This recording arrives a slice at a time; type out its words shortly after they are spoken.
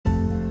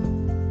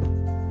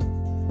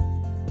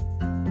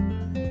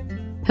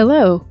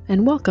Hello,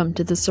 and welcome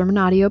to the Sermon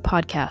Audio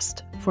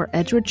Podcast for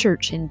Edgewood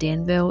Church in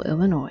Danville,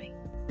 Illinois.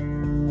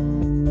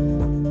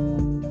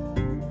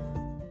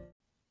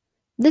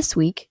 This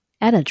week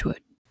at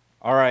Edgewood.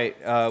 All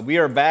right, we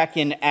are back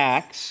in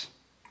Acts,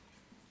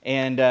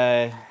 and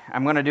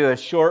I'm going to do a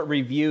short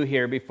review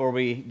here before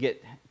we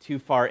get too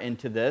far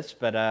into this,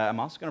 but I'm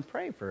also going to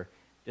pray for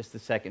just a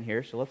second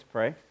here, so let's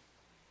pray.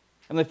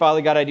 Heavenly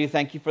Father, God, I do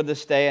thank you for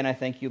this day, and I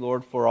thank you,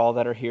 Lord, for all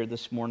that are here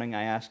this morning.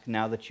 I ask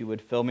now that you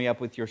would fill me up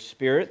with your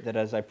Spirit, that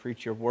as I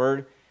preach your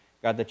word,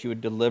 God, that you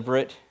would deliver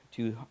it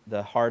to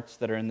the hearts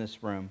that are in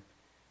this room.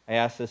 I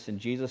ask this in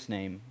Jesus'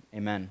 name,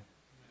 amen.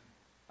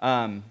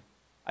 I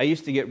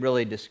used to get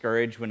really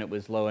discouraged when it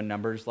was low in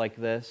numbers like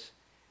this,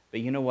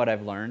 but you know what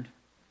I've learned?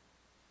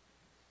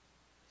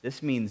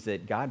 This means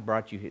that God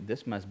brought you here.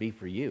 This must be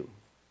for you,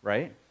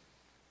 right?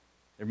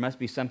 There must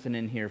be something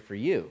in here for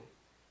you,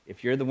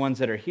 if you're the ones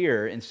that are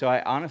here. And so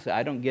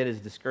I don't get as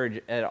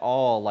discouraged at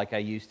all like I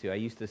used to. I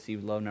used to see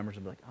low numbers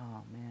and be like,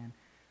 oh man.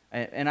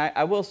 And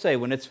I will say,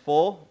 when it's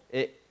full,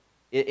 it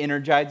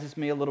energizes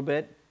me a little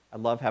bit. I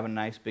love having a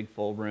nice big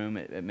full room.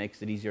 It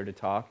makes it easier to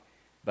talk.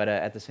 But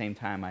at the same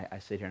time, I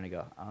sit here and I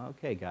go, oh,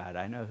 okay, God,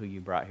 I know who you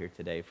brought here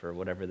today for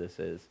whatever this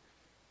is.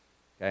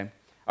 Okay?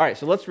 All right,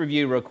 so let's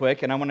review real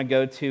quick. And I want to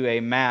go to a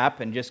map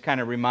and just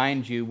kind of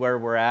remind you where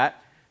we're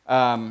at.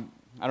 I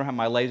don't have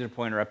my laser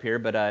pointer up here,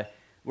 but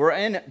we're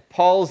in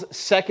Paul's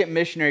second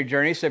missionary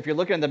journey. So if you're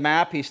looking at the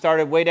map, he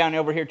started way down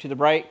over here to the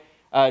right.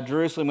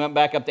 Jerusalem, went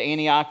back up to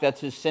Antioch. That's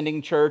his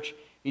sending church.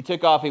 He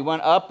took off. He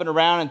went up and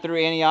around and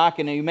through Antioch.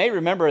 And you may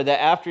remember that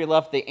after he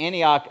left the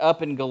Antioch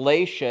up in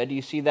Galatia, do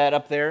you see that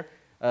up there?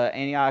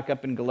 Antioch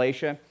up in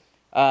Galatia.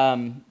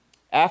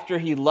 After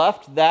he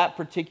left that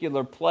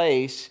particular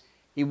place,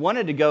 he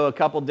wanted to go a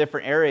couple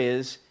different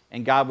areas,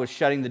 and God was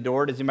shutting the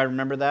door. Does anybody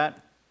remember that?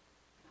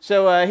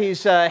 So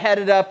he's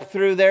headed up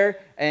through there,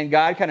 and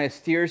God kind of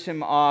steers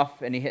him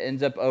off, and he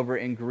ends up over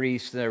in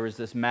Greece. There was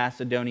this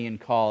Macedonian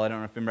call. I don't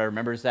know if anybody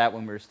remembers that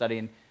when we were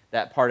studying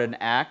that part in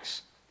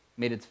Acts.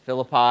 Made it to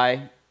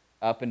Philippi,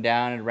 up and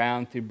down and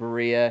around through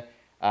Berea,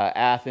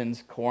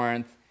 Athens,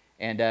 Corinth,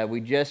 and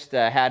we just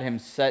had him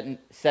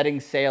setting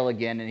sail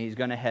again, and he's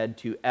going to head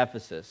to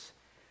Ephesus.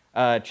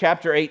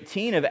 Chapter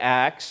 18 of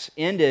Acts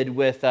ended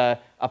with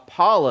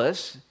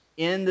Apollos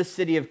in the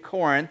city of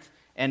Corinth.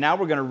 And now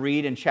we're going to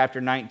read in chapter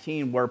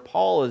 19 where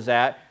Paul is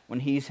at when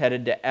he's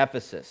headed to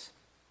Ephesus.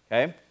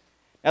 Okay?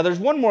 Now there's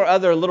one more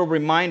other little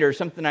reminder,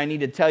 something I need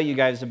to tell you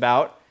guys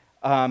about.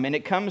 And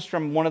it comes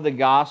from one of the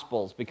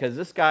Gospels, because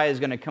this guy is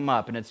going to come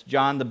up, and it's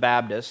John the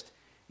Baptist.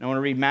 And I want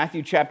to read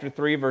Matthew chapter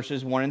 3,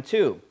 verses 1 and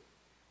 2.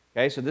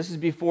 Okay, so this is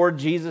before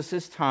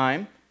Jesus'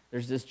 time.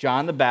 There's this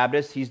John the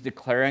Baptist. He's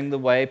declaring the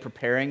way,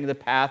 preparing the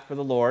path for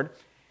the Lord.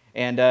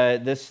 And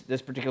this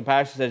particular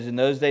passage says, in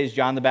those days,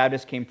 John the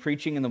Baptist came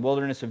preaching in the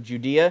wilderness of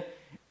Judea.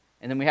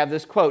 And then we have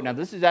this quote. Now,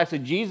 this is actually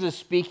Jesus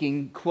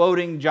speaking,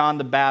 quoting John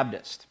the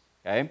Baptist.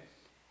 Okay?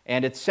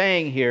 And it's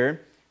saying here,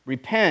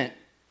 repent,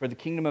 for the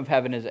kingdom of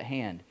heaven is at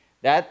hand.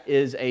 That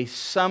is a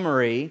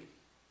summary,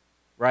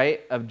 right,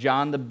 of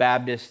John the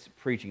Baptist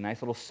preaching.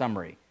 Nice little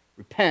summary.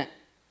 Repent.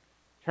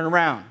 Turn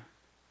around.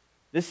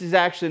 This is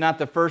actually not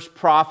the first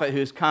prophet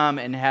who's come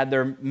and had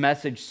their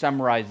message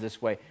summarized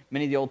this way.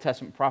 Many of the Old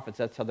Testament prophets,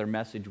 that's how their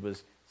message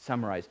was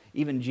summarized.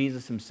 Even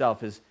Jesus himself,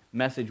 his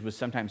message was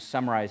sometimes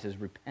summarized as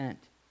repent,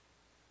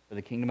 for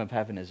the kingdom of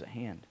heaven is at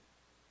hand.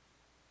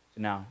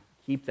 So now,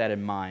 keep that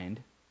in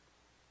mind.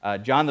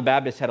 John the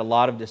Baptist had a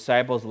lot of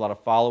disciples, a lot of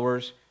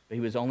followers, but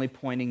he was only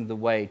pointing the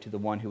way to the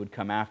one who would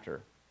come after.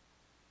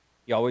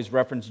 He always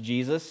referenced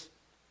Jesus.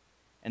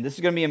 And this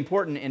is going to be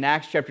important in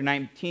Acts chapter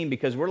 19,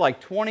 because we're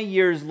like 20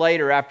 years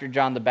later after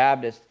John the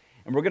Baptist,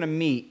 and we're going to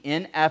meet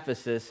in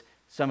Ephesus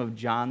some of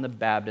John the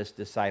Baptist's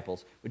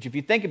disciples, which if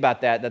you think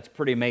about that, that's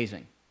pretty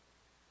amazing.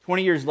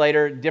 20 years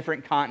later,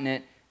 different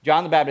continent,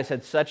 John the Baptist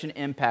had such an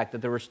impact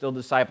that there were still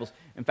disciples.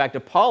 In fact,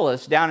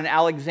 Apollos down in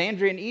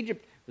Alexandria in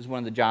Egypt was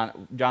one of the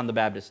John the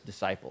Baptist's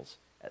disciples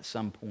at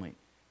some point.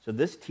 So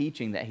this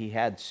teaching that he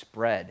had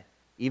spread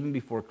even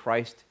before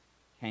Christ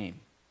came.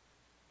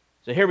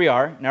 So here we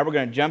are. Now we're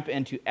going to jump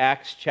into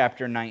Acts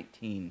chapter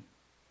 19.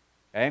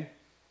 Okay? And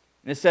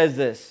it says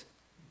this.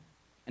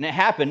 And it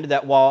happened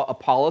that while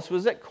Apollos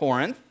was at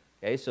Corinth,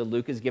 okay, so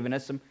Luke has given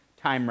us some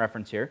time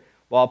reference here.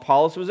 While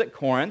Apollos was at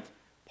Corinth,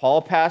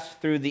 Paul passed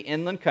through the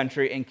inland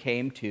country and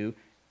came to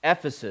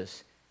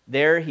Ephesus.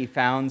 There he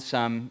found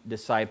some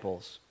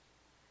disciples.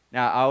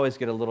 Now, I always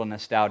get a little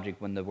nostalgic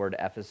when the word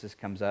Ephesus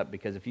comes up,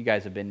 because if you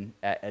guys have been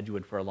at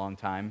Edgewood for a long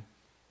time,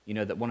 you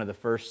know that one of the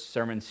first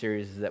sermon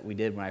series that we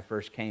did when I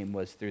first came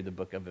was through the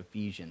book of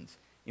Ephesians.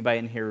 Anybody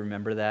in here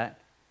remember that?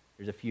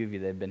 There's a few of you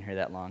that have been here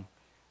that long.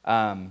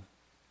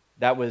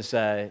 That was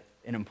an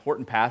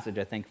important passage,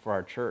 I think, for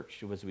our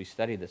church as we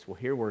study this. Well,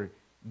 here we're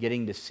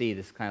getting to see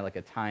this kind of like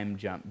a time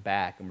jump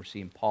back, and we're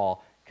seeing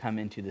Paul come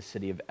into the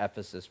city of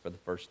Ephesus for the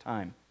first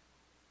time.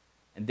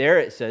 And there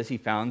it says he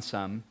found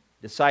some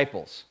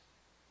disciples.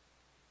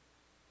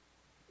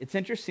 It's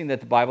interesting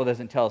that the Bible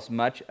doesn't tell us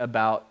much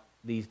about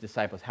these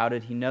disciples. How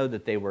did he know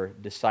that they were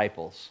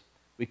disciples?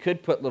 We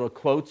could put little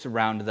quotes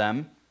around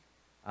them.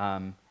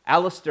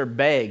 Alistair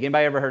Begg.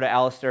 Anybody ever heard of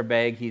Alistair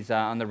Begg? He's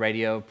on the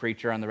radio,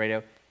 preacher on the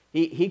radio.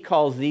 He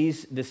calls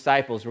these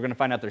disciples, we're going to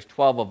find out there's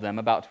 12 of them,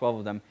 about 12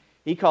 of them.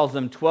 He calls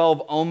them 12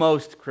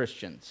 almost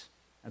Christians.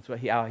 That's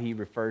how he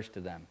refers to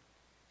them.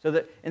 So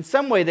that in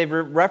some way they've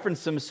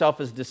referenced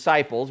themselves as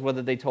disciples,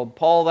 whether they told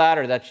Paul that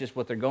or that's just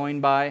what they're going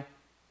by.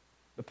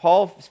 But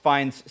Paul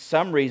finds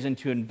some reason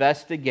to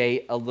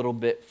investigate a little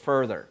bit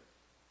further.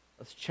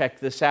 Let's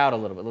check this out a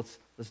little bit.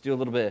 Let's do a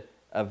little bit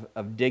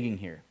of digging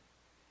here.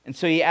 And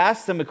so he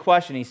asks them a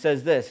question. He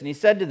says this, and he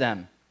said to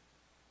them,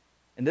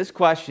 and this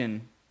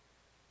question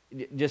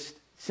just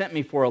sent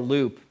me for a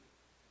loop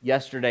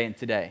yesterday and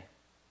today.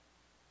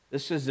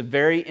 This is a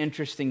very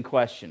interesting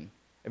question,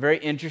 a very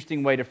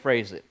interesting way to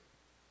phrase it.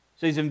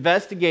 So he's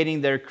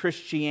investigating their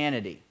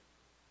Christianity.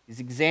 He's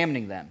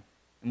examining them.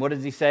 And what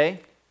does he say?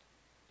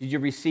 Did you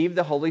receive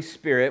the Holy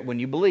Spirit when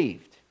you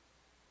believed?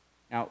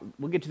 Now,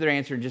 we'll get to their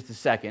answer in just a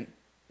second,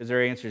 because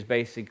their answer is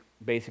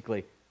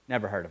basically,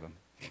 never heard of him.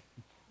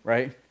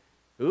 Right?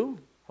 Who?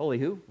 Holy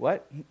who?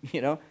 What?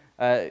 What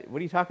are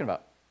you talking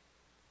about?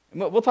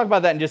 We'll talk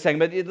about that in just a second,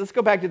 but let's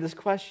go back to this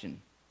question.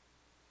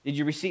 Did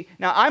you receive?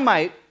 Now, I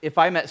might, if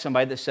I met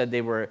somebody that said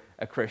they were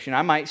a Christian,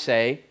 I might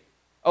say,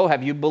 oh,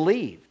 have you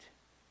believed?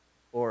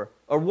 Or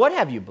what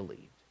have you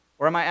believed?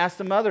 Or I might ask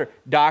them other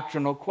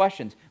doctrinal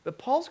questions. But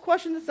Paul's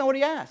question, that's not what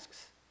he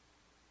asks.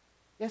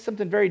 He has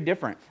something very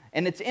different.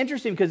 And it's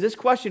interesting because this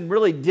question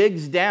really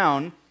digs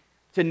down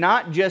to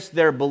not just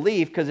their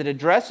belief, because it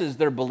addresses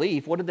their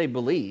belief. What did they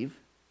believe?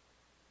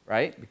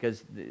 Right?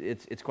 Because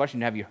it's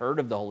questioning, have you heard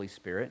of the Holy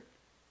Spirit?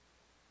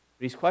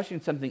 But he's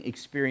questioning something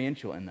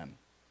experiential in them.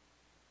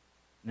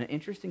 And an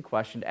interesting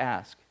question to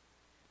ask.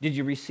 Did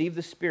you receive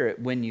the Spirit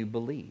when you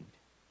believed?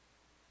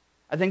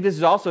 I think this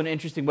is also an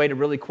interesting way to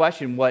really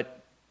question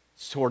what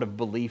sort of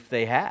belief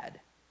they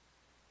had.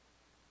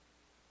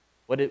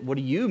 What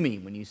do you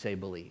mean when you say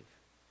believe?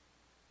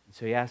 And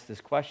so he asked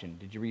this question,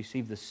 did you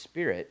receive the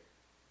Spirit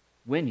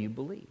when you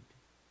believed?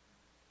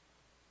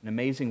 An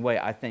amazing way,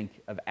 I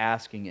think, of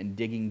asking and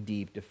digging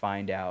deep to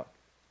find out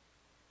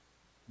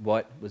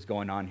what was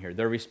going on here.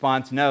 Their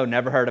response, no,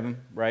 never heard of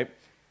him, right?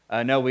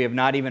 No, we have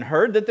not even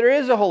heard that there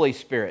is a Holy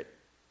Spirit.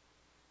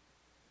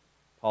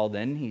 Paul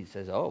then, he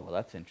says, oh, well,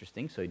 that's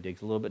interesting. So he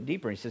digs a little bit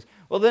deeper. He says,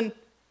 well, then,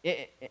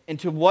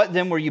 into what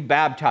then were you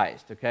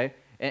baptized, okay?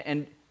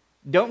 And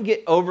don't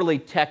get overly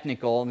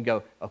technical and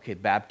go, okay,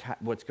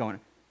 baptized, what's going on?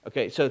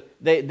 Okay, so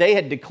they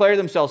had declared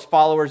themselves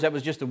followers. That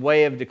was just a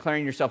way of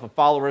declaring yourself a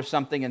follower of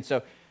something. And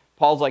so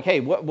Paul's like, hey,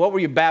 what were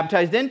you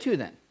baptized into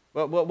then?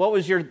 What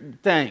was your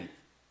thing?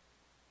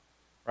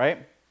 Right?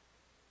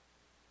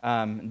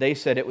 They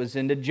said it was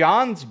into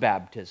John's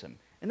baptism.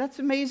 And that's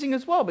amazing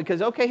as well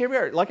because, okay, here we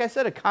are. Like I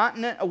said, a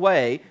continent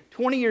away,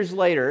 20 years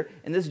later,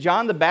 and this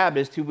John the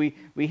Baptist, who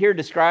we hear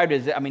described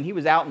as, he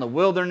was out in the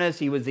wilderness.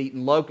 He was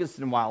eating locusts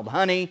and wild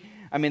honey.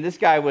 This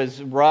guy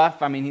was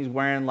rough. He's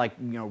wearing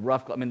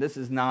rough clothes. This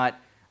is not,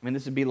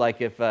 this would be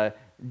like if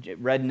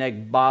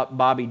redneck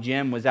Bobby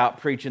Jim was out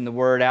preaching the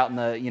word out in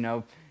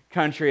the,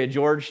 country of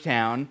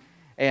Georgetown.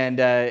 And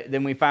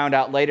then we found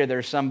out later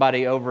there's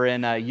somebody over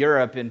in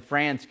Europe, in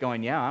France,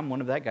 going, yeah, I'm one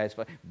of that guy's.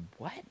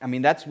 What?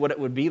 That's what it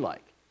would be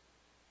like.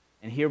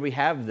 And here we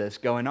have this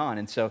going on.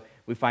 And so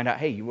we find out,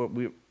 hey,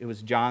 it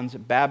was John's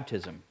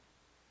baptism.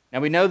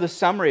 Now we know the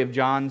summary of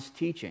John's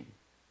teaching.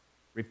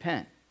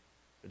 Repent,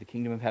 for the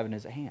kingdom of heaven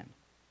is at hand.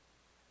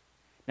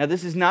 Now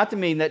this is not to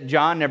mean that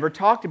John never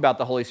talked about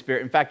the Holy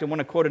Spirit. In fact, I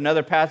want to quote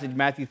another passage.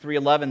 Matthew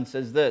 3:11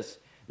 says this.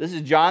 This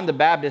is John the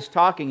Baptist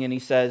talking, and he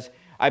says,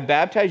 I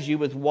baptize you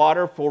with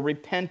water for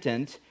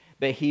repentance,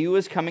 but he who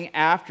is coming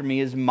after me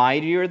is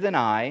mightier than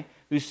I,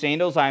 whose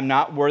sandals I am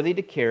not worthy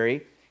to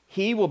carry.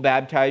 He will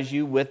baptize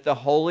you with the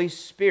Holy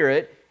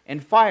Spirit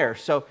and fire.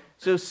 So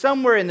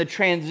somewhere in the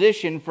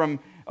transition from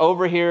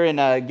over here in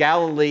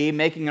Galilee,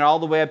 making it all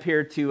the way up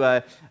here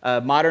to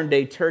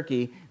modern-day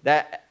Turkey,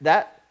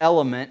 that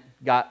element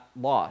got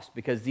lost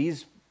because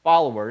these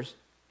followers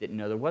didn't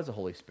know there was a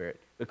Holy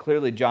Spirit. But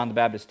clearly John the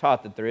Baptist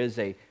taught that there is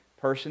a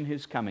person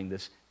who's coming,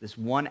 this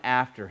one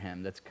after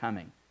him that's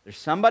coming. There's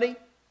somebody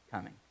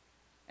coming.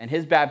 And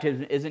his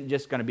baptism isn't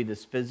just going to be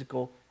this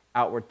physical,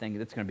 outward thing.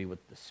 It's going to be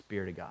with the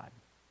Spirit of God.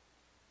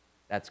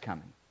 That's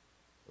coming.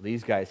 Well,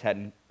 these guys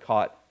hadn't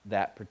caught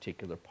that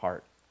particular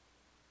part.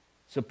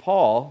 So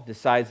Paul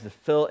decides to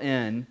fill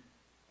in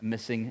a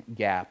missing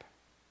gap.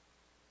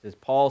 As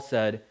Paul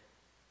said,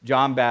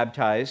 John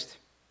baptized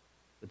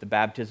with the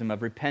baptism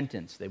of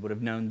repentance. They would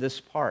have known this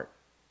part.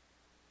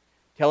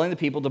 Telling the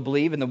people to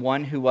believe in the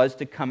one who was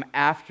to come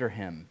after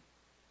him.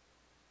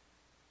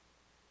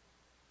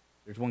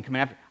 There's one coming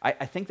after.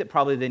 I think that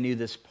probably they knew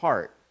this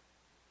part.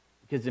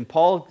 Because then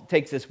Paul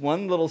takes this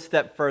one little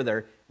step further,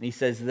 and he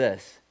says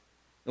this.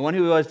 The one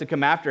who was to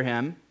come after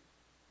him,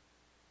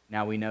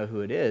 now we know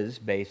who it is,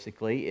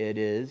 basically. It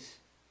is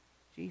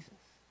Jesus.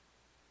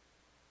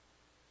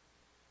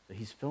 So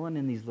he's filling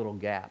in these little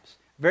gaps.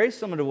 Very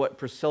similar to what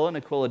Priscilla and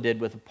Aquila did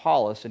with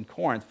Apollos in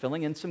Corinth,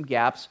 filling in some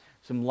gaps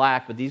some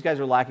lack, but these guys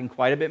are lacking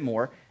quite a bit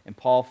more, and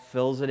Paul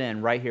fills it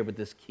in right here with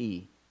this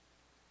key.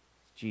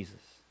 It's Jesus.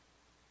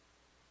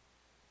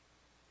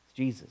 It's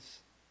Jesus.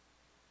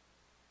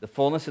 The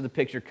fullness of the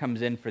picture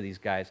comes in for these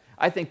guys.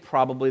 I think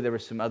probably there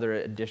was some other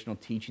additional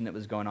teaching that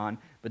was going on,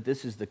 but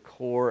this is the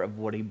core of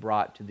what he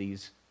brought to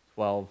these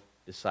 12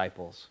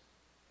 disciples.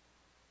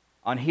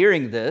 On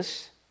hearing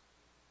this,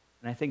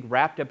 and I think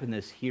wrapped up in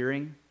this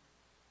hearing,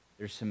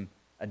 there's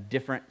a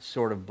different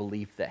sort of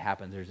belief that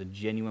happens. There's a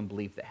genuine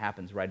belief that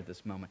happens right at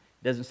this moment.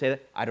 It doesn't say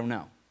that. I don't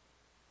know.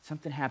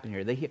 Something happened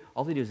here.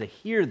 All they do is they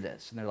hear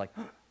this, and they're like,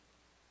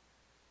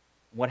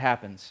 what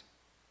happens?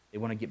 They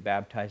want to get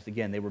baptized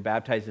again. They were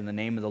baptized in the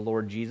name of the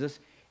Lord Jesus,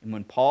 and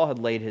when Paul had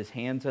laid his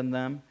hands on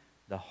them,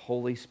 the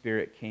Holy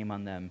Spirit came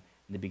on them,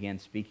 and they began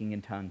speaking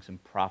in tongues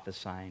and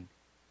prophesying.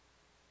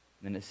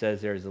 And then it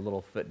says there's a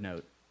little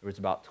footnote. There was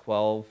about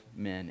 12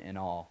 men in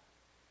all.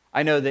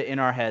 I know that in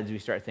our heads we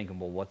start thinking,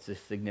 well, what's the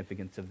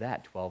significance of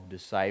that? 12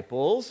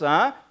 disciples,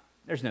 huh?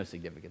 There's no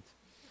significance.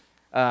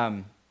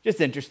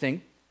 Just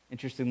interesting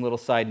little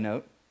side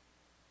note.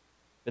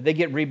 But they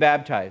get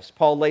rebaptized.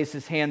 Paul lays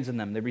his hands on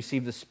them. They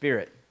receive the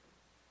Spirit.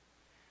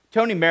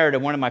 Tony Merida,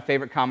 one of my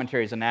favorite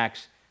commentaries on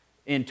Acts,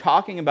 in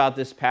talking about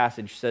this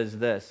passage, says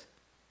this.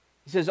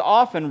 He says,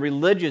 often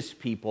religious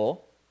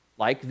people,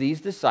 like these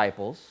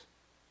disciples,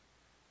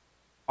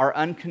 are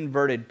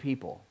unconverted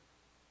people.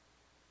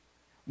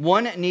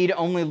 One need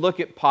only look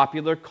at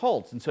popular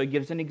cults. And so he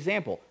gives an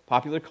example.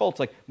 Popular cults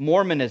like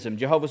Mormonism,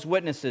 Jehovah's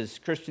Witnesses,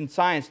 Christian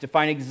Science, to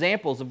find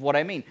examples of what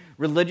I mean.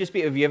 Religious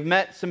people, if you have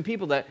met some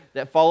people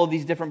that follow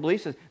these different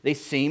beliefs, they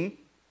seem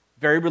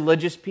very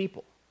religious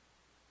people.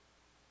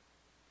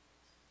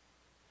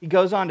 He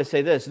goes on to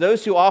say this,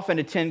 those who often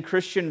attend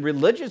Christian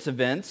religious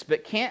events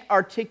but can't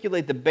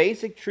articulate the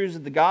basic truths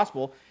of the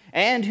gospel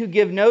and who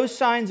give no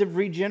signs of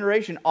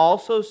regeneration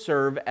also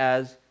serve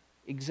as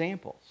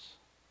examples.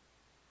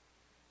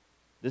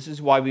 This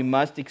is why we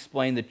must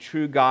explain the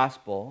true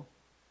gospel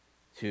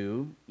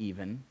to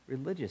even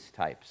religious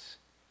types.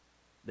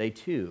 They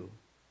too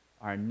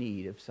are in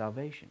need of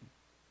salvation.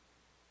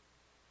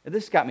 Now,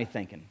 this got me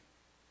thinking.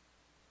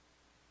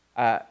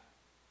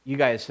 You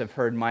guys have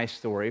heard my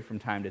story from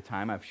time to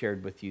time. I've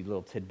shared with you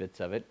little tidbits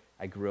of it.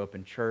 I grew up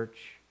in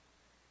church.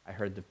 I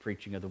heard the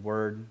preaching of the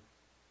word.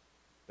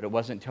 But it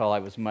wasn't until I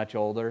was much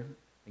older,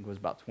 I think it was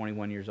about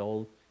 21 years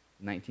old,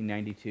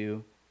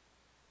 1992,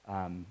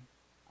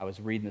 I was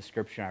reading the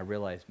scripture and I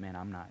realized, man,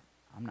 I'm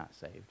not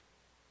saved.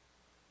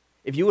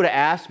 If you would have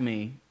asked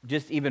me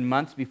just even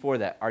months before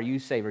that, are you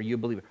saved? Are you a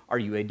believer? Are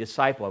you a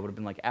disciple? I would have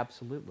been like,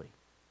 absolutely.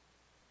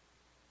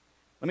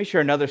 Let me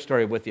share another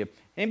story with you.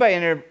 Anybody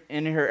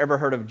in here ever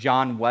heard of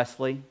John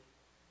Wesley?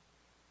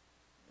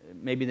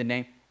 Maybe the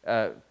name.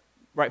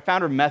 Right,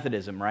 founder of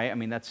Methodism, right? I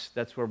mean,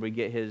 that's where we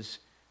get his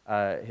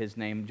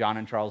name, John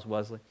and Charles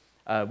Wesley.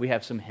 We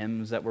have some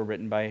hymns that were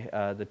written by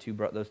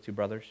those two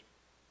brothers.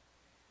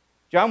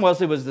 John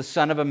Wesley was the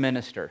son of a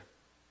minister,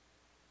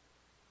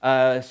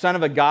 son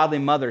of a godly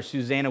mother,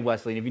 Susanna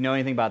Wesley. And if you know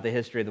anything about the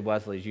history of the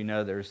Wesleys, you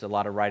know there's a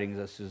lot of writings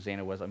of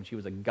Susanna Wesley. I mean, she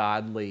was a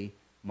godly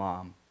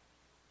mom.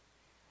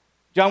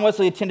 John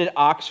Wesley attended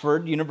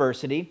Oxford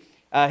University.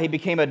 He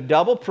became a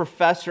double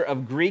professor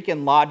of Greek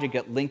and logic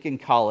at Lincoln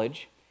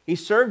College. He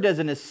served as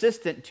an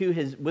assistant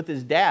with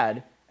his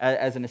dad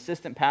as an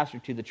assistant pastor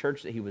to the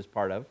church that he was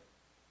part of.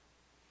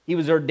 He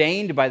was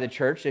ordained by the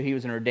church, so he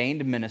was an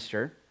ordained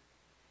minister.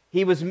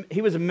 He was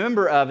a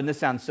member of, and this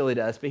sounds silly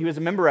to us, but he was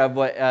a member of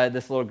what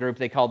this little group,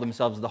 they called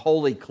themselves the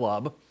Holy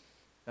Club.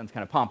 Sounds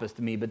kind of pompous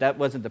to me, but that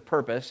wasn't the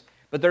purpose.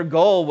 But their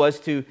goal was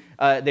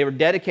they were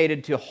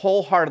dedicated to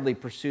wholeheartedly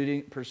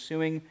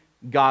pursuing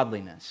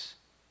godliness.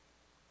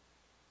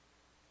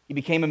 He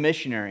became a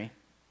missionary,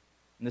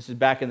 and this is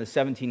back in the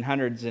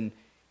 1700s, and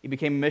he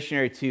became a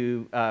missionary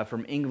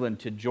from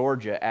England to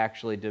Georgia,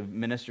 actually, to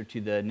minister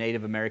to the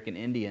Native American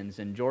Indians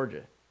in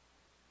Georgia.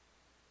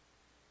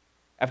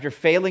 After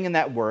failing in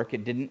that work,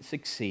 it didn't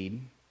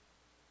succeed.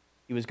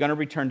 He was going to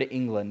return to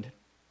England,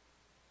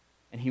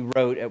 and he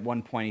wrote at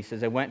one point, he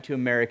says, I went to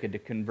America to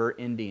convert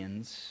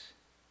Indians,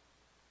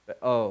 but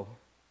oh,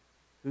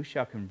 who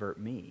shall convert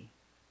me?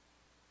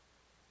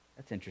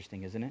 That's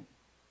interesting, isn't it?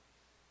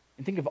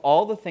 And think of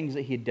all the things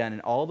that he had done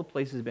and all the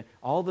places he'd been,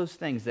 all those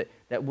things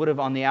that would have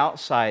on the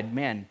outside,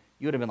 man,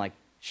 you would have been like,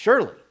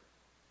 surely,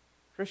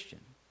 Christian,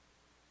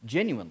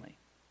 genuinely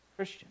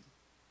Christian.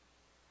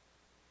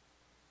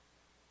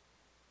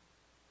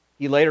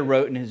 He later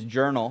wrote in his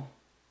journal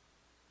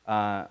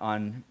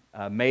on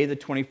May the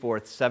 24th,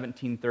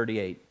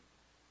 1738.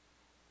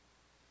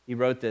 He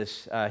wrote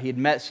this. He had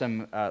met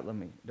some,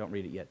 don't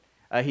read it yet.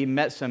 He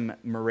met some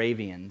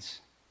Moravians.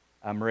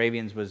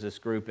 Moravians was this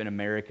group in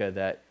America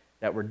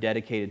that were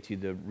dedicated to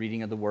the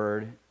reading of the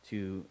Word,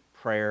 to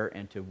prayer,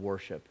 and to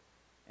worship.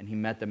 And he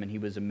met them, and he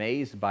was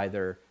amazed by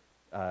their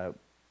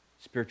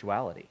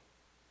spirituality.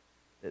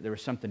 That there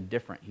was something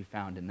different he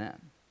found in them.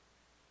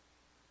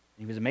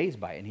 He was amazed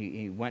by it, and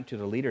he went to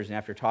the leaders, and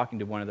after talking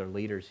to one of their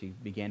leaders, he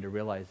began to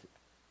realize,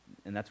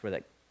 and that's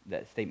where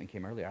that statement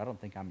came earlier, I don't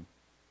think I'm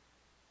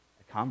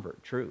a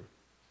convert, truly.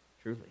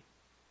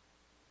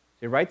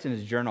 He writes in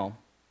his journal,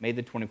 May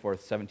the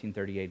 24th,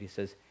 1738, he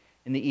says,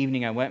 "In the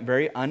evening I went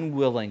very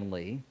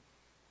unwillingly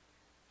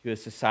to a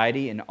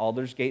society in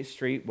Aldersgate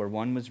Street where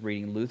one was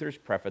reading Luther's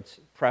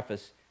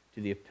preface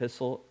to the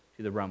Epistle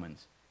to the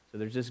Romans." So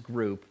there's this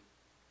group,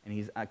 and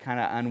he's kind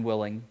of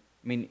unwilling.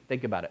 I mean,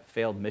 think about it,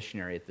 failed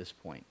missionary at this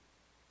point.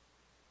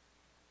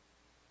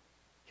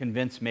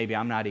 Convinced maybe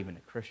I'm not even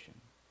a Christian.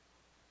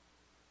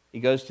 He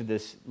goes to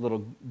this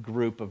little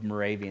group of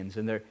Moravians,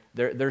 and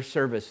their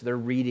service, they're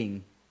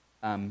reading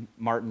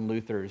Martin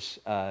Luther's,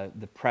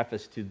 the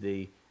preface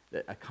to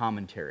a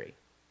commentary.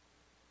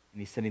 And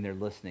he's sitting there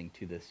listening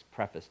to this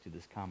preface to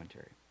this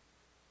commentary.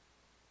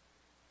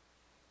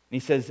 And he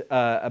says,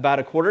 about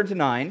a quarter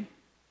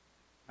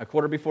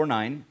before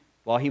 9,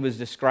 while he was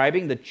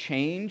describing the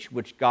change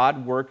which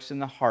God works in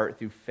the heart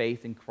through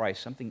faith in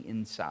Christ, something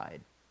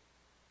inside,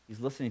 he's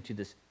listening to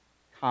this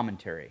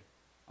commentary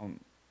on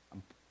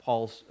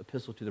Paul's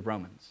epistle to the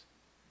Romans.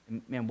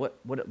 And man, what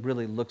it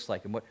really looks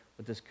like and what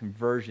this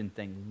conversion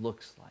thing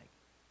looks like.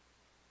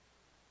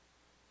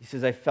 He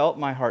says, I felt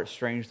my heart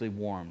strangely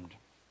warmed.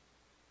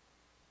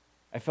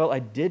 I felt I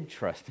did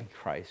trust in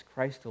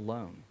Christ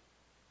alone,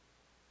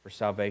 for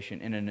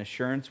salvation, and an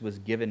assurance was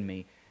given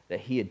me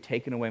that he had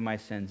taken away my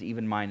sins,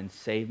 even mine, and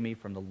saved me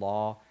from the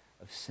law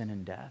of sin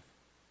and death.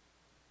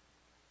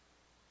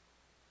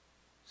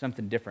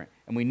 Something different.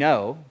 And we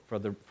know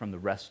from the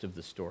rest of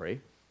the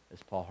story,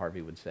 as Paul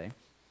Harvey would say.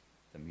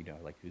 Some of you know,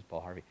 like, who's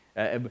Paul Harvey?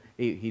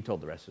 He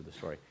told the rest of the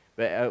story.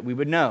 But we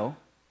would know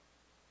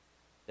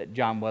that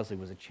John Wesley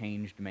was a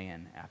changed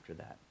man after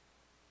that.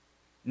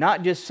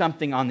 Not just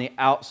something on the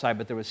outside,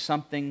 but there was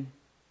something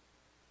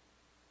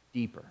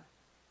deeper.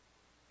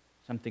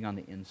 Something on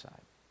the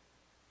inside.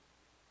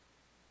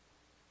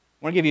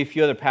 I want to give you a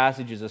few other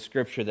passages of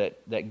Scripture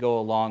that go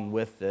along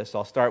with this.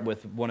 I'll start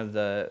with one of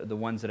the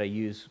ones that I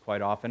use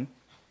quite often.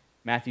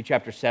 Matthew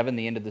chapter 7,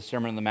 the end of the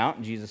Sermon on the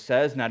Mount, Jesus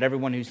says, "Not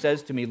everyone who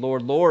says to me,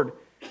 'Lord, Lord,'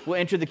 will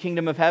enter the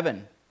kingdom of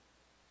heaven,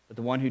 but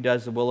the one who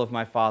does the will of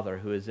my Father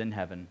who is in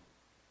heaven.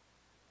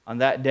 On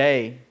that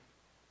day,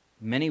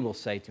 many will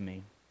say to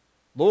me,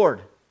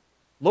 'Lord,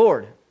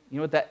 Lord.'" You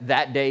know what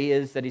that day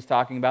is that he's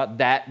talking about?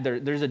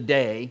 There's a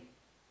day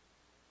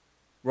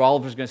where all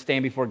of us are going to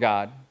stand before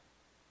God.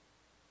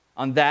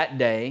 On that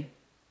day,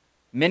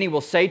 many will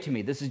say to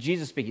me, this is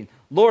Jesus speaking,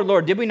 "Lord,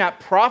 Lord, did we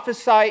not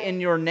prophesy in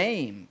your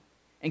name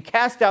and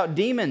cast out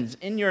demons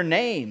in your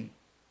name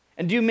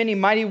and do many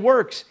mighty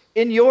works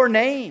in your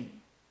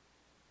name?"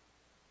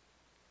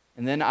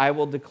 And then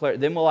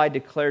will I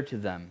declare to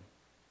them,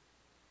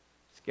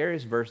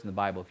 scariest verse in the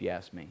Bible if you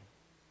ask me.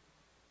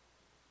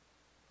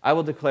 I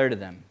will declare to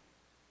them,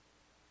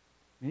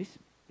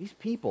 these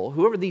people,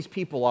 whoever these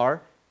people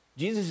are,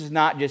 Jesus is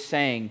not just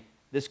saying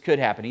this could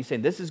happen. He's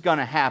saying this is going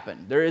to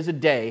happen. There is a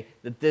day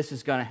that this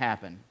is going to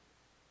happen.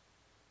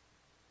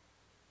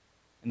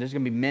 And there's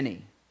going to be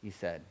many, he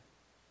said.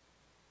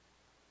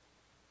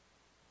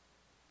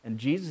 And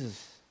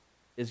Jesus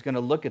is going to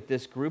look at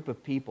this group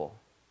of people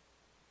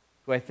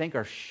who I think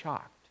are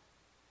shocked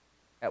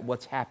at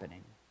what's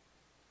happening.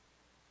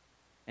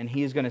 And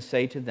he is going to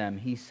say to them,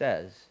 he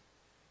says,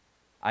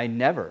 "I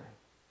never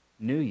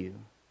knew you.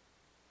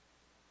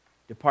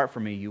 Depart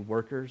from me, you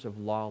workers of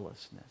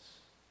lawlessness."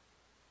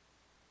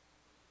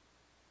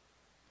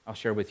 I'll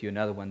share with you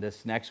another one.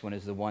 This next one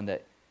is the one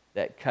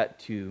that cut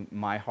to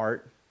my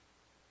heart.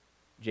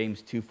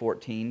 James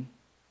 2:14.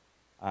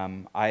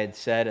 I had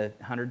said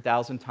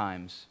 100,000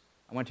 times,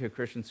 I went to a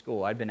Christian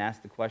school. I'd been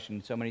asked the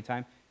question so many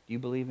times, "Do you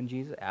believe in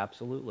Jesus?"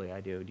 "Absolutely,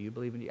 I do." "Do you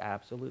believe in Jesus?"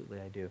 "Absolutely,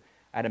 I do."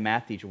 I had a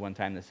math teacher one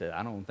time that said,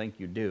 "I don't think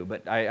you do,"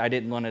 but I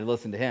didn't want to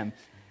listen to him.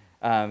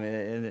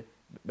 But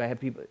I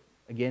had people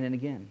again and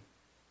again.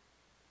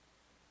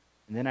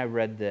 And then I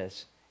read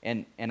this,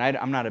 and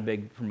I'm not a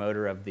big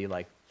promoter of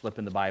the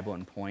flipping the Bible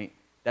and point.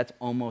 That's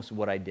almost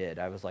what I did.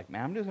 I was like,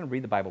 man, I'm just going to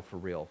read the Bible for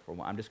real.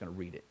 I'm just going to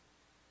read it.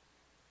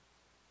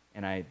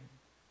 And I,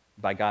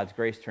 by God's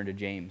grace, turned to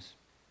James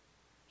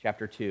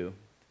chapter 2.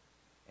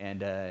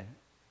 And the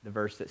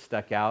verse that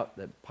stuck out,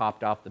 that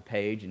popped off the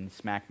page and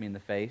smacked me in the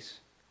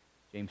face,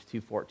 James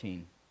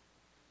 2:14.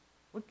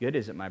 "What good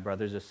is it, my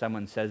brothers, if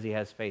someone says he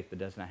has faith but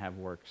does not have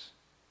works?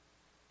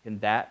 Can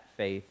that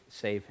faith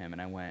save him?"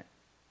 And I went,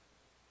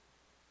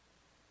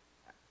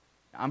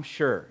 I'm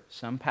sure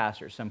some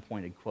pastor at some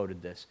point had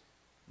quoted this.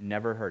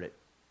 Never heard it.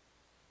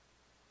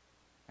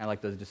 Kind of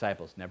like those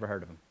disciples. Never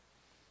heard of him.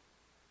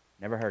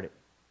 Never heard it.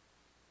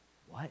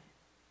 What?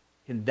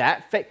 Can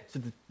that faith...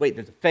 wait,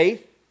 there's a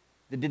faith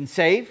that didn't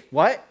save?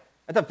 What?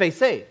 I thought faith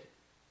saved.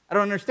 I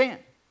don't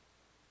understand.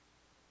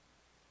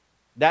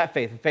 That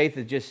faith, the faith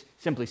that just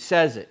simply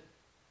says it,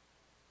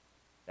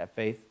 that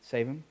faith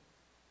save him?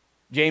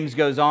 James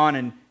goes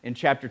on in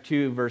chapter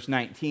 2, verse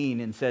 19,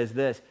 and says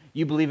this,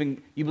 you believe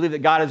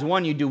that God is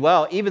one, you do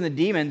well. Even the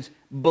demons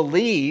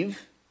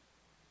believe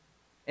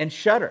and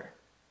shudder.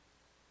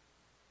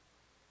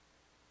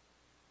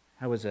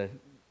 I was a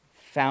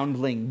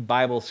foundling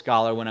Bible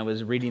scholar when I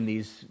was reading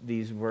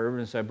these words,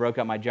 and so I broke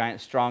out my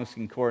giant Strong's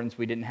Concordance.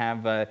 We didn't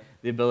have the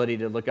ability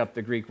to look up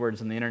the Greek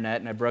words on the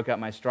internet, and I broke out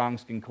my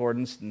Strong's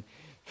Concordance and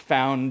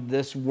found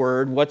this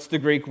word. What's the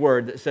Greek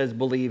word that says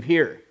believe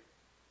here?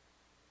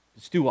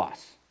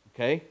 Stuos,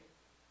 okay?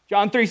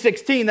 John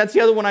 3:16, that's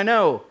the other one I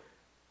know.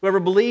 Whoever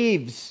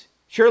believes,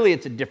 surely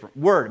it's a different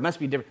word. It must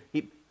be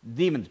different.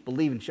 Demons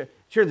believe in, sure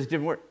there's a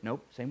different word.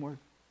 Nope, same word.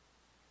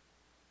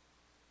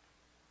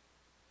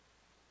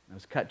 I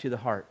was cut to the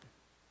heart.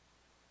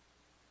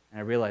 And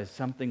I realized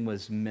something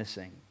was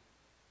missing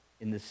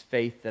in this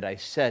faith that I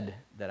said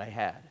that I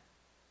had.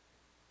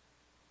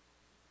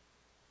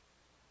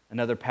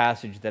 Another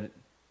passage that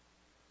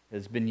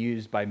has been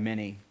used by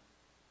many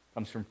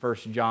comes from 1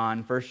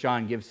 John. 1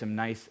 John gives some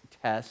nice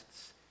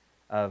tests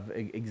of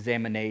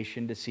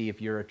examination to see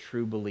if you're a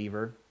true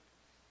believer.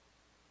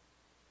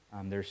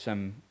 There's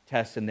some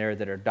tests in there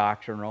that are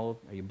doctrinal.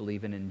 Are you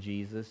believing in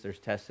Jesus? There's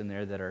tests in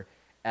there that are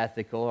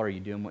ethical. Are you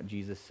doing what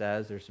Jesus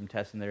says? There's some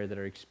tests in there that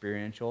are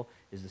experiential.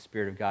 Is the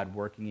Spirit of God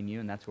working in you?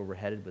 And that's where we're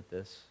headed with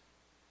this.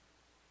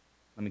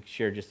 Let me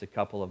share just a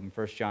couple of them.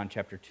 1 John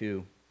chapter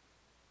 2.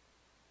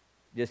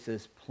 Just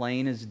as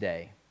plain as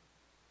day.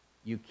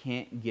 You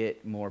can't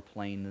get more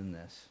plain than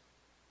this.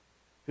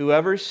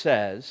 Whoever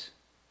says,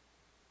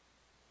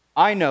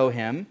 I know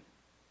him,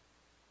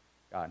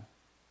 God,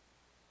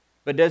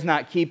 but does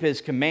not keep his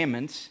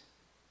commandments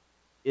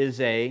is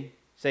say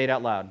it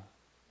out loud.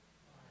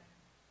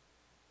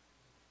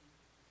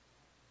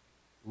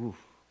 Oof.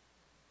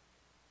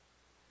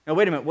 Now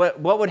wait a minute,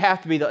 what would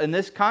have to be, in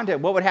this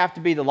context, what would have to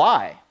be the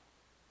lie?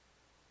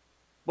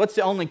 What's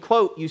the only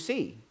quote you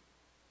see?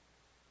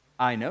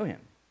 I know him.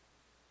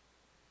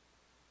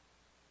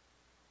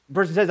 The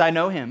person says, I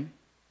know him.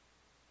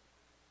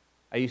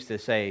 I used to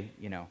say,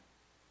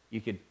 you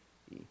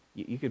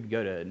could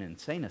go to an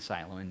insane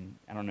asylum, and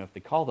I don't know if they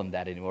call them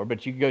that anymore,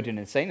 but you could go to an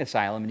insane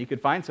asylum and you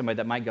could find somebody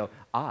that might go,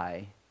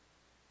 I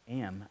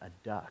am a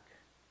duck.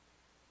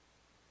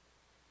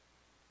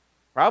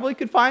 Probably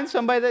could find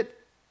somebody that,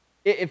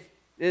 if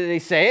they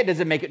say it, does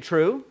it make it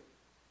true?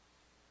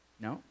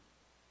 No.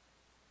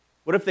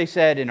 What if they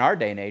said, in our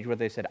day and age, what if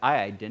they said, I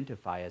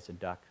identify as a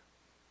duck?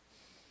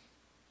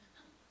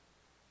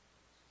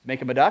 Make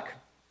him a duck?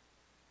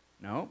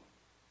 No.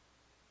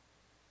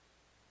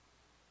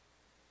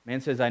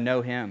 Man says, I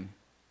know him,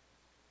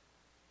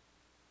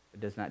 but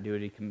does not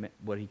do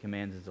what he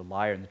commands is a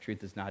liar, and the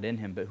truth is not in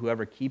him. But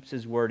whoever keeps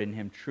his word, in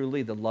him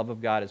truly the love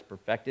of God is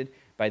perfected.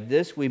 By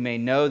this we may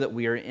know that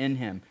we are in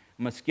him.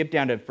 I'm going to skip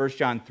down to 1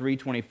 John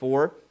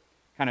 3:24.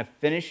 Kind of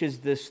finishes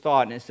this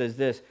thought, and it says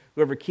this: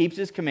 whoever keeps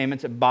his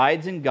commandments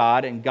abides in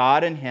God, and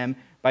God in him.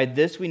 By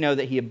this we know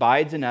that he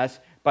abides in us,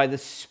 by the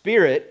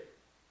Spirit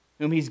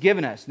whom he's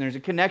given us. And there's a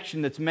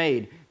connection that's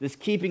made. This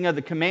keeping of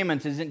the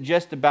commandments isn't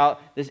just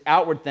about this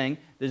outward thing.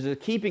 There's a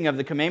keeping of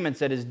the commandments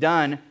that is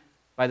done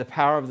by the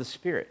power of the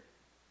Spirit.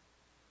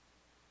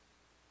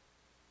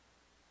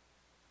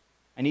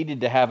 I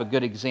needed to have a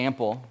good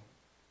example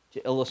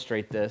to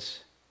illustrate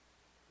this.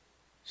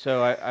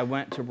 So I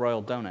went to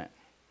Royal Donut.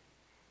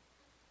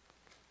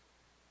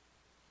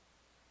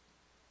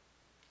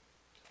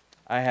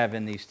 I have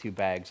in these two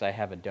bags, I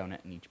have a donut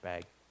in each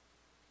bag.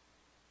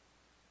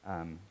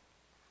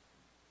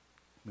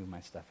 Move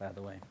my stuff out of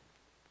the way.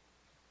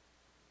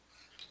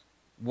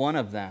 One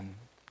of them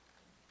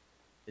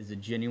is a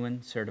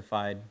genuine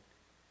certified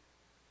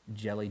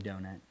jelly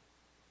donut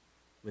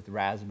with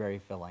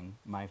raspberry filling,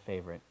 my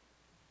favorite,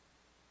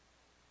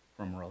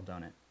 from Royal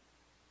Donut.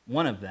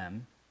 One of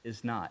them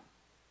is not.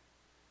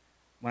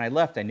 When I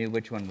left, I knew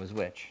which one was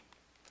which.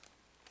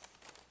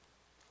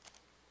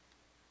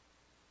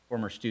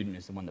 Former student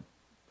is the one that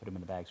put them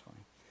in the bags for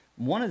me.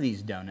 One of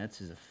these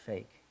donuts is a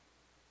fake.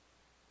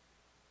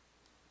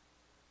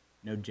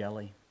 No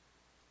jelly.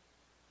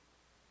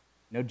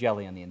 No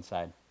jelly on the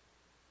inside.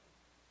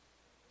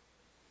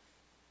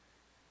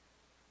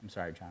 I'm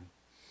sorry, John.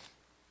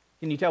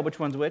 Can you tell which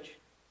one's which?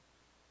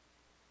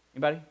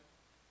 Anybody?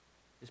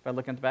 Just by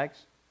looking at the bags?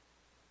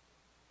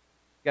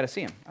 You got to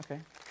see them. Okay,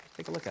 let's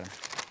take a look at them.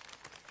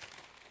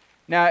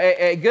 Now,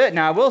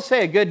 I will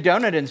say a good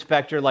donut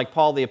inspector like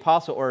Paul the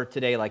Apostle, or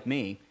today like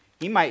me,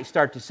 he might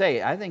start to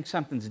say, I think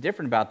something's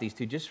different about these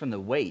two just from the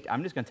weight.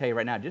 I'm just going to tell you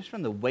right now, just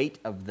from the weight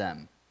of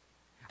them.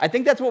 I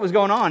think that's what was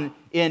going on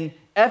in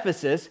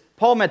Ephesus.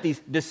 Paul met these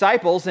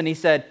disciples and he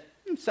said,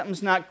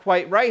 something's not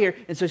quite right here.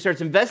 And so he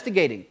starts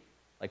investigating,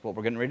 like what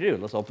we're getting ready to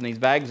do. Let's open these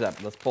bags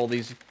up. Let's pull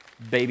these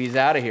babies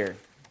out of here.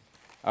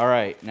 All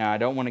right, now I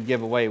don't want to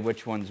give away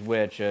which one's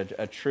which.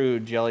 A true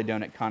jelly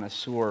donut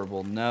connoisseur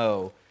will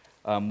know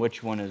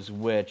which one is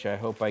which. I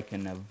hope I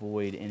can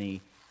avoid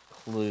any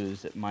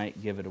clues that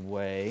might give it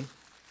away.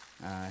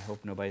 I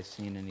hope nobody's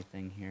seen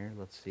anything here.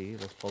 Let's see.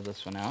 Let's pull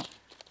this one out.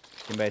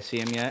 Anybody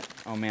see them yet?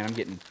 Oh man, I'm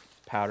getting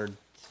powdered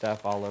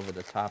stuff all over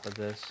the top of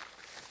this.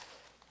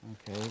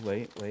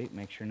 Okay, wait.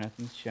 Make sure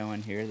nothing's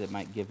showing here that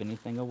might give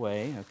anything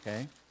away.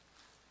 Okay.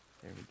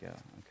 There we go.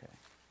 Okay.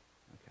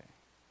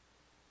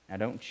 Now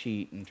don't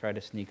cheat and try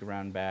to sneak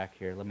around back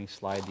here. Let me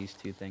slide these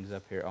two things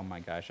up here. Oh my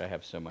gosh, I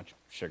have so much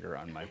sugar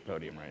on my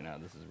podium right now.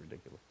 This is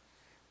ridiculous.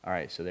 All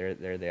right, so there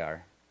they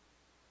are.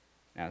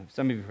 Now,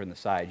 some of you from the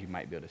side, you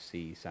might be able to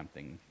see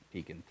something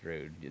peeking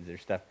through. Is there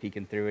stuff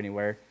peeking through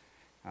anywhere?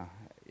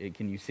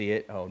 Can you see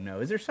it? Oh, no.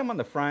 Is there some on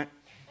the front?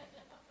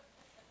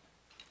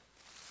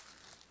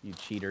 You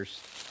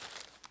cheaters.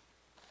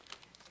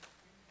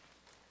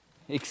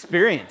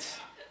 Experience.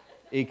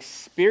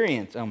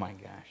 Oh, my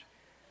gosh.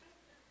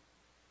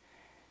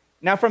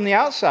 Now, from the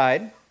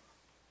outside,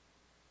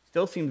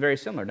 still seem very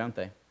similar, don't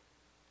they?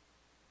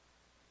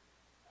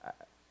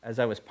 As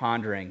I was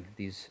pondering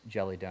these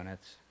jelly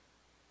donuts,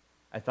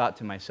 I thought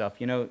to myself,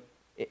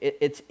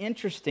 it's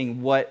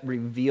interesting what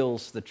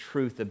reveals the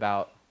truth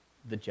about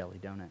the jelly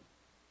donut.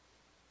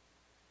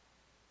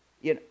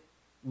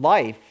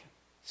 Life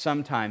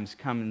sometimes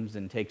comes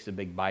and takes a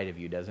big bite of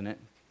you, doesn't it?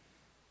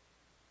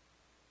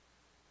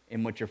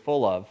 And what you're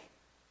full of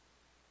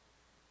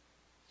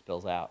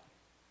spills out.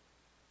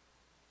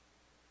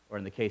 Or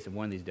in the case of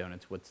one of these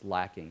donuts, what's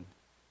lacking.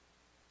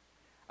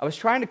 I was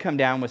trying to come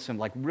down with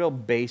some real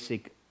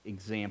basic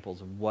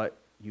examples of what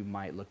you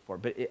might look for.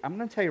 But I'm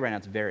going to tell you right now,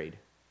 it's varied.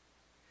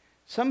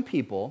 Some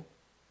people,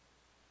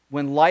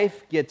 when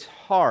life gets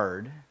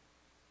hard,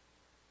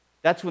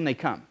 that's when they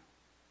come.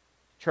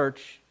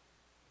 Church,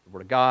 the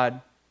Word of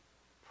God,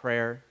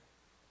 prayer.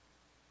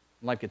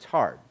 When life gets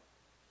hard.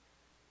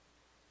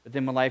 But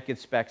then when life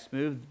gets back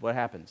smooth, what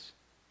happens?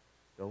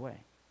 Go away.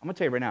 I'm going to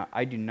tell you right now,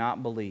 I do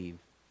not believe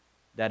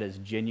that is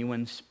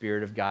genuine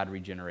Spirit of God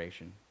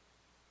regeneration.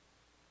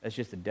 That's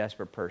just a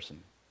desperate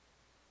person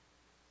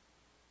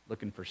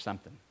looking for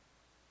something.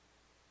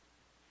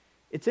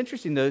 It's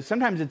interesting, though,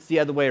 sometimes it's the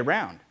other way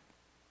around.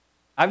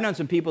 I've known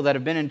some people that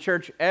have been in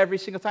church every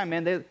single time.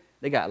 Man,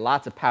 they got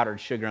lots of powdered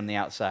sugar on the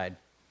outside.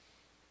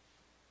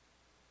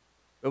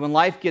 But when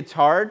life gets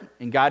hard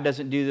and God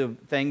doesn't do the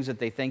things that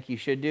they think He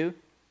should do,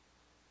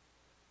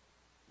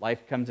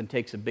 life comes and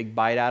takes a big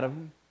bite out of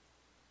them.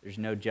 There's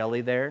no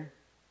jelly there.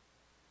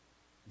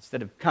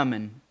 Instead of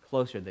coming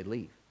closer, they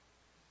leave.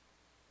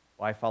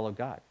 Why follow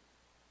God?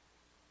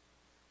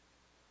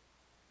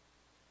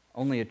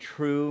 Only a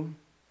true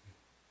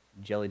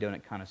jelly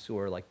donut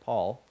connoisseur like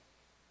Paul,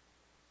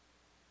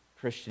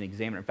 Christian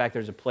examiner. In fact,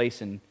 there's a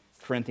place in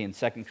Corinthians,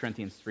 2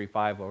 Corinthians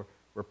 3:5,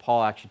 where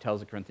Paul actually tells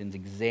the Corinthians,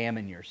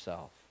 examine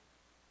yourself,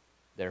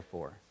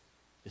 therefore,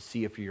 to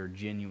see if you're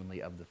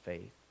genuinely of the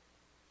faith.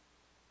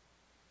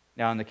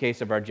 Now, in the case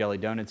of our jelly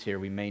donuts here,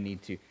 we may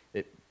need to...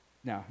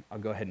 Now, I'll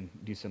go ahead and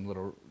do some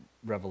little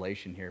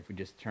revelation here. If we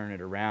just turn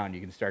it around,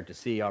 you can start to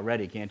see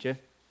already, can't you?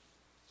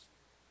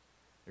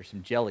 There's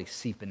some jelly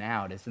seeping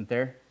out, isn't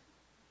there?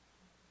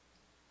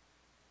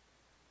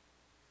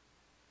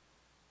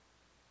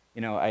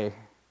 I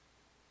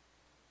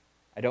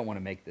don't want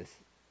to make this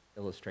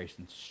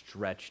illustration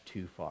stretch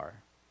too far.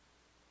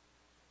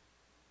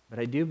 But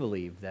I do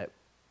believe that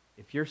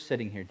if you're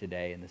sitting here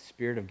today and the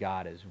Spirit of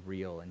God is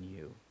real in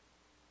you,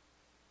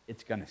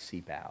 it's going to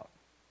seep out.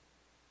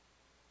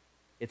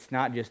 It's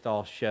not just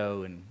all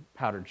show and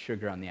powdered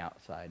sugar on the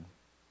outside.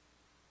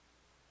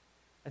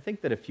 I think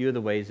that a few of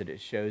the ways that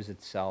it shows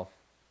itself,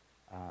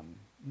 I'm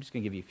just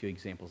going to give you a few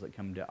examples that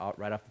come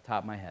right off the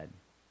top of my head.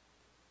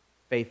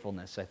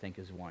 Faithfulness, I think,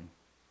 is one.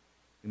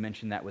 We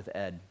mentioned that with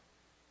Ed.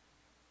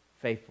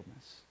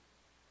 Faithfulness.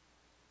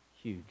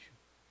 Huge.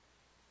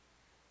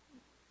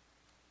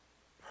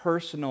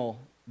 Personal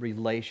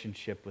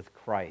relationship with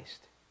Christ.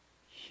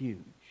 Huge.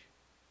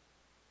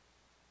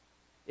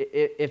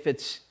 If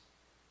it's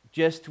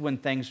just when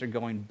things are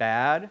going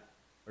bad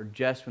or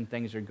just when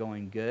things are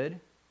going good,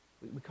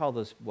 we call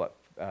those,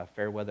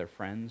 fair weather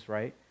friends,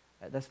 right?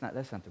 That's not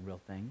the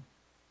real thing.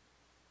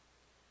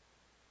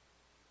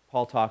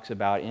 Paul talks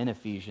about in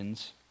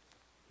Ephesians,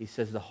 he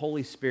says the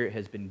Holy Spirit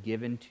has been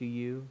given to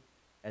you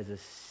as a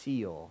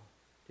seal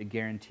to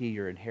guarantee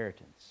your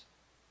inheritance.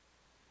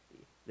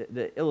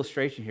 The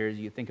illustration here is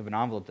you think of an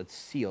envelope that's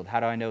sealed. How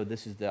do I know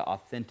this is the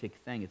authentic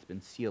thing? It's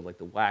been sealed, like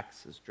the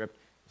wax is dripped,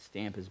 the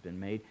stamp has been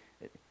made.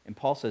 And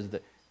Paul says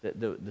that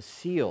the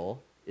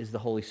seal is the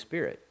Holy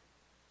Spirit.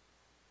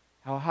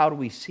 How do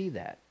we see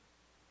that?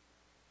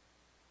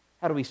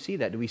 How do we see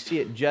that? Do we see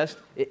it just,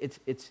 is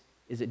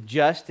it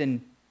just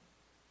in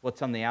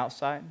what's on the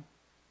outside?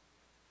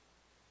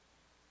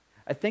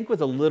 I think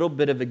with a little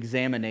bit of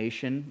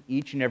examination,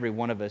 each and every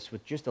one of us,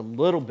 with just a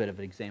little bit of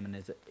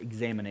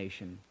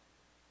examination,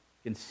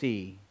 can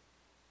see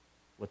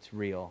what's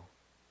real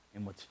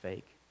and what's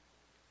fake,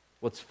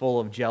 what's full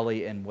of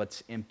jelly and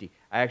what's empty.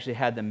 I actually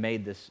had them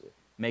make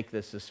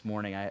this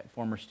morning. A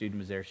former student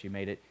was there. She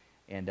made it,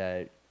 and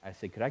I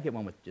said, could I get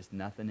one with just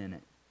nothing in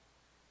it?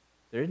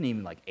 There isn't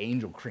even like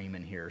angel cream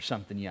in here or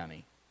something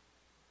yummy.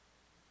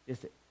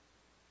 Just an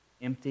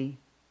empty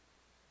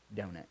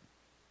donut.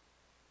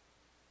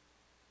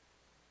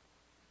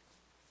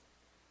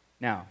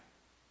 Now,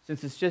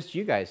 since it's just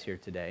you guys here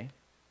today,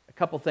 a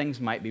couple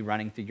things might be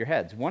running through your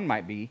heads. One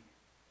might be,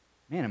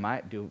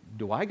 man,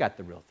 do I got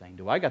the real thing?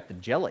 Do I got the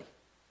jelly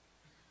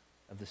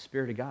of the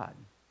Spirit of God?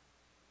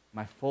 Am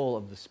I full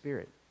of the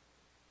Spirit?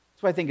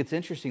 That's why I think it's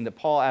interesting that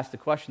Paul asked the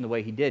question the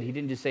way he did. He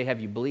didn't just say, have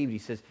you believed? He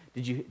says,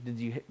 did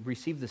you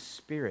receive the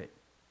Spirit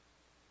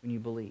when you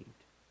believed?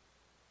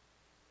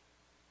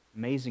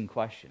 Amazing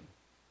question.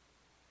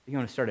 I think I'm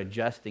going to start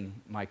adjusting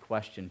my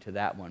question to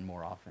that one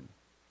more often.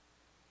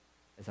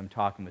 as I'm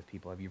talking with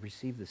people. Have you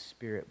received the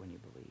Spirit when you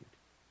believed?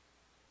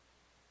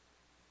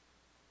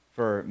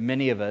 For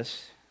many of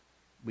us,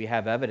 we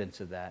have evidence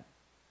of that.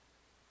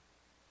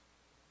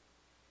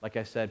 Like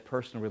I said,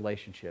 personal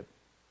relationship,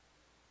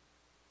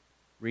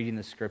 reading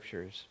the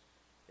Scriptures.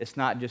 It's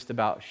not just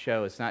about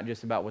show. It's not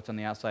just about what's on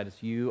the outside.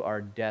 It's you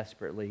are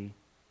desperately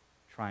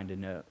trying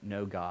to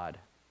know God.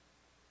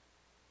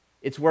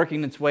 It's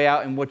working its way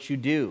out in what you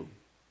do.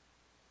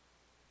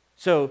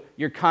 So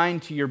you're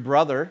kind to your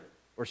brother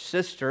or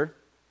sister,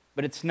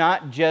 but it's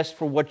not just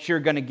for what you're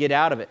going to get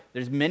out of it.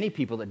 There's many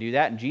people that do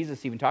that, and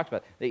Jesus even talked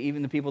about it.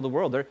 Even the people of the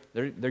world,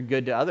 they're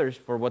good to others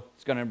for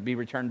what's going to be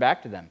returned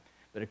back to them.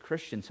 But a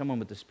Christian, someone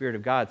with the Spirit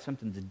of God,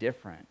 something's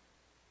different.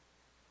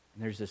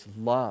 And there's this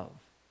love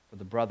for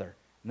the brother.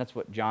 And that's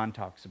what John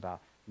talks about.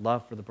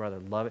 Love for the brother.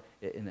 Love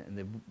it.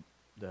 And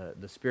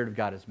the Spirit of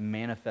God is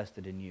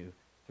manifested in you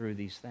through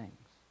these things.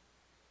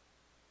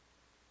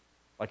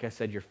 Like I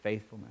said, your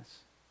faithfulness,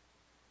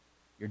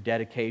 your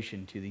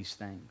dedication to these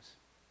things.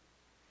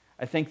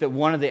 I think that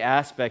one of the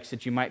aspects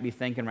that you might be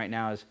thinking right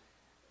now is,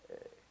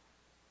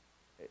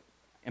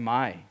 am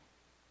I?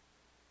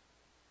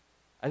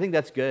 I think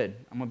that's good.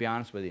 I'm going to be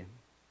honest with you.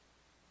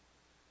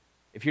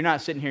 If you're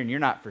not sitting here and you're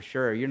not for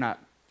sure, you're not,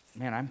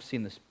 man, I'm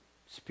seeing the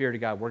Spirit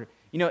of God working.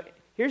 You know,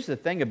 here's the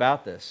thing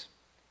about this.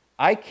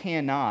 I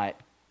cannot,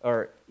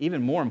 or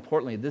even more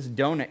importantly, this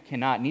donut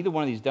cannot, neither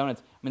one of these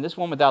donuts, I mean, this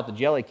one without the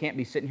jelly can't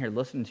be sitting here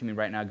listening to me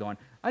right now going,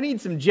 I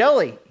need some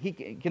jelly.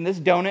 Can this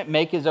donut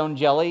make his own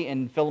jelly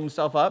and fill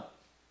himself up?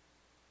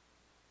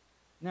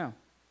 No.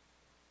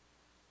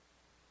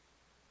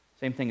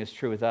 Same thing is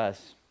true with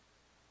us.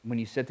 When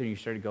you sit there and you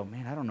start to go,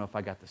 man, I don't know if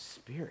I got the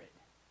Spirit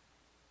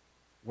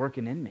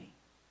working in me.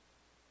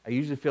 I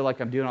usually feel like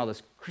I'm doing all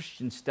this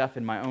Christian stuff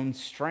in my own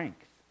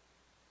strength.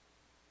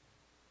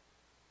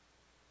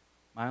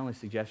 My only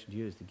suggestion to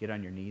you is to get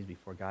on your knees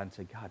before God and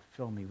say, God,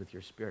 fill me with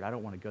your Spirit. I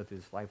don't want to go through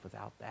this life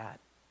without that.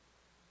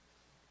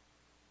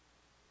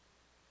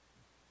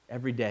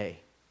 Every day,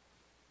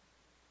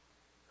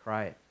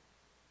 cry it.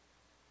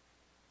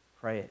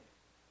 Pray it.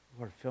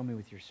 Lord, fill me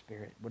with your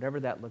Spirit. Whatever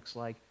that looks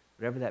like,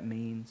 whatever that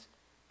means.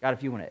 God,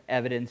 if you want to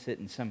evidence it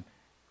in some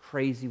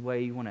crazy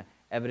way, you want to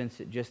evidence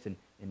it just in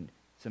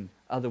some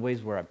other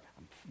ways where I'm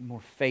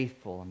more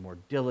faithful and more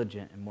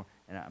diligent and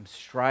I'm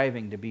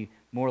striving to be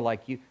more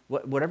like you.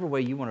 Whatever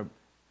way you want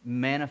to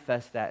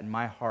manifest that in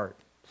my heart,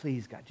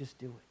 please, God, just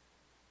do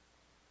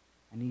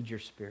it. I need your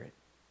Spirit.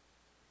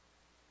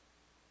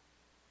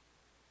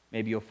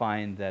 Maybe you'll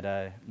find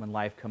that when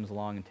life comes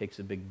along and takes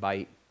a big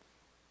bite,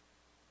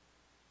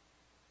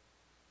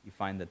 you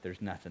find that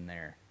there's nothing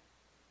there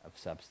of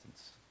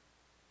substance.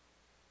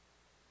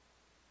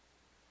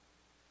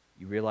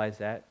 You realize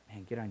that?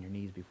 Man, get on your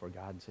knees before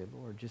God and say,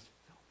 Lord, just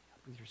fill me up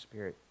with your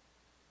Spirit.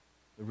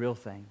 The real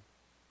thing.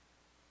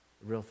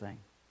 The real thing.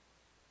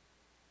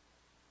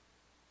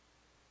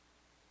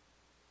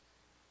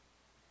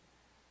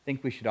 I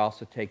think we should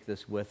also take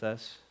this with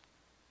us.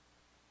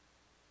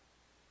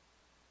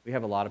 We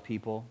have a lot of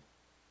people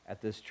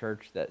at this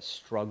church that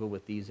struggle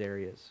with these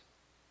areas.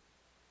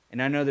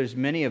 And I know there's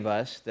many of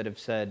us that have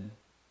said,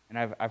 and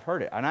I've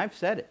heard it, and I've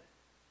said it.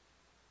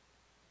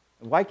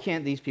 Why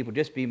can't these people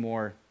just be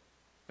more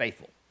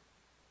faithful?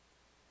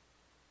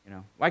 You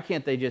know, why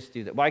can't they just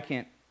do that? Why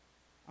can't,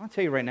 I'll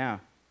tell you right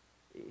now,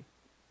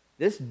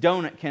 this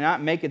donut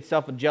cannot make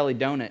itself a jelly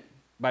donut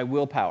by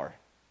willpower.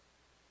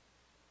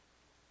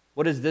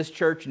 What does this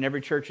church and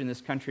every church in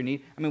this country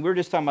need? I mean, we were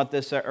just talking about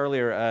this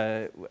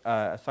earlier.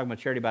 I was talking with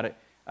Charity about it.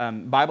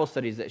 Bible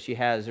studies that she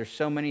has. There's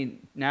so many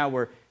now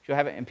where she'll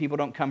have it and people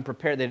don't come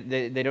prepared.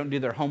 They don't do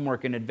their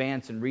homework in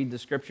advance and read the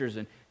Scriptures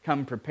and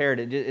come prepared.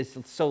 It's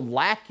so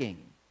lacking.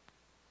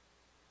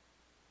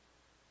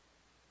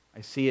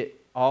 I see it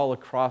all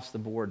across the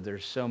board.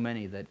 There's so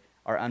many that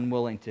are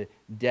unwilling to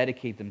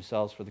dedicate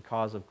themselves for the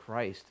cause of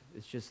Christ.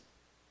 It's just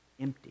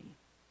empty.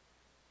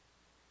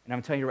 And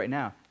I'm telling you right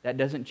now, that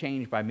doesn't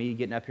change by me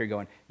getting up here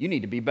going, you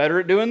need to be better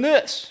at doing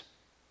this.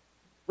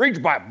 Read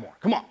your Bible more.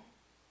 Come on,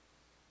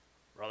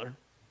 brother. Is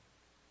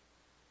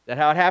that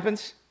how it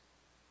happens?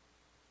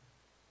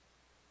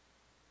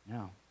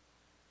 No.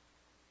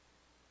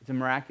 It's a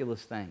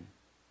miraculous thing,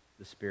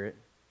 the Spirit.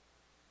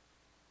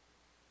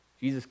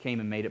 Jesus came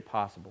and made it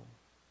possible.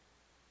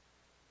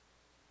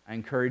 I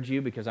encourage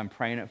you because I'm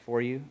praying it for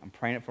you. I'm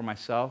praying it for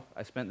myself.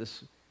 I spent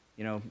this,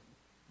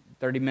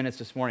 30 minutes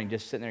this morning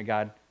just sitting there,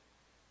 God,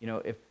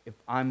 if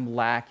I'm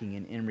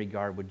lacking in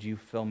regard, would you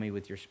fill me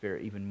with your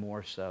Spirit even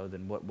more so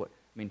than what I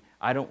mean,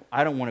 I don't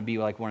want to be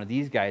like one of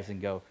these guys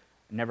and go,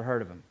 I never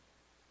heard of him.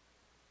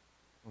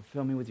 Well,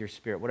 fill me with your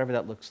Spirit, whatever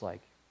that looks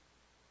like.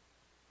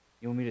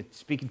 You want me to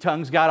speak in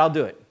tongues, God, I'll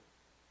do it.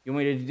 You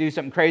want me to do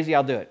something crazy,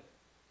 I'll do it.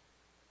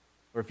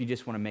 Or if you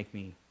just want to make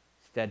me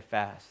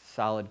steadfast,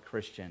 solid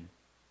Christian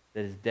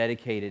that is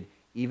dedicated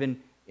even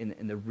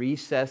in the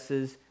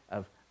recesses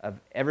of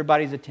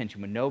everybody's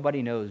attention, when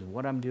nobody knows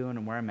what I'm doing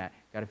and where I'm at.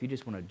 God, if you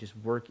just want to just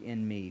work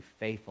in me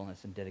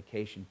faithfulness and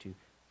dedication to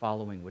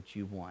following what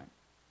you want,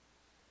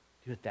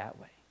 do it that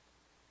way.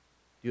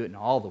 Do it in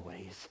all the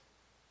ways.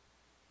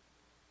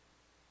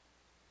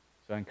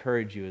 So I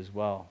encourage you as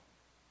well.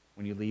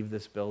 When you leave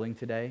this building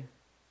today,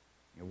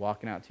 you're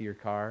walking out to your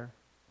car,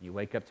 and you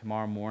wake up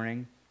tomorrow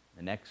morning,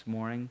 the next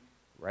morning,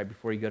 right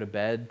before you go to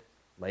bed,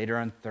 later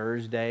on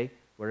Thursday,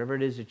 whatever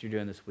it is that you're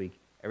doing this week,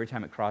 every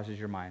time it crosses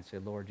your mind, say,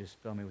 Lord, just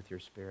fill me with your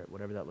Spirit,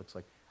 whatever that looks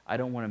like. I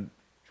don't want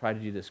to try to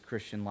do this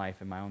Christian life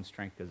in my own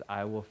strength because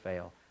I will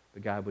fail.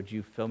 But God, would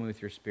you fill me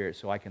with your Spirit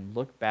so I can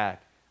look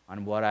back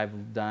on what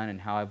I've done and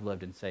how I've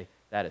lived and say,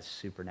 that is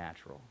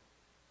supernatural.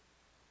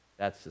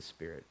 That's the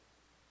Spirit.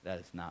 That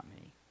is not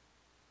me.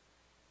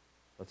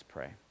 Let's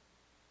pray.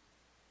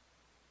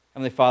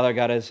 Heavenly Father,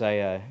 God, as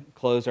I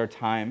close our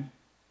time,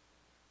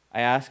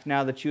 I ask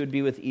now that you would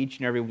be with each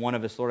and every one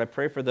of us. Lord, I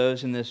pray for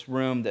those in this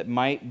room that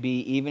might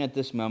be, even at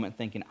this moment,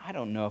 thinking, I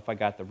don't know if I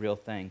got the real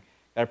thing.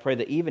 God, I pray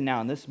that even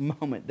now in this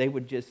moment, they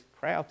would just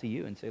cry out to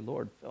you and say,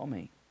 Lord, fill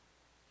me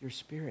with your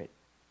Spirit.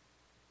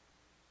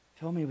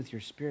 Fill me with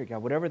your Spirit,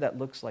 God. Whatever that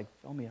looks like,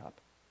 fill me up.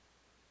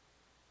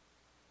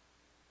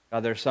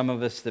 God, there are some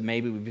of us that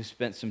maybe we've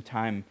spent some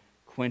time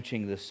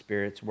quenching the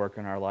Spirit's work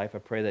in our life. I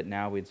pray that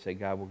now we'd say,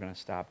 God, we're going to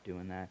stop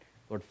doing that.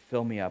 Lord,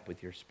 fill me up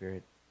with your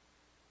Spirit.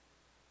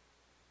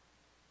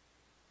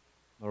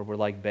 Lord, we're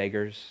like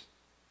beggars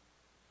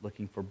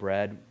looking for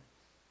bread,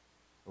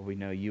 but we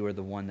know you are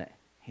the one that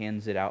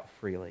hands it out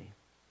freely.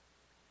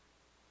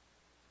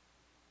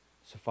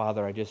 So,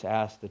 Father, I just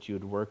ask that you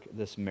would work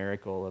this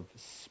miracle of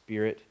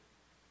Spirit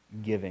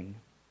giving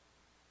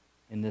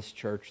in this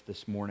church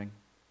this morning.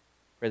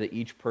 Pray that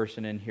each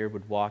person in here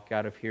would walk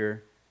out of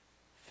here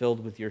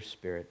filled with your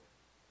Spirit,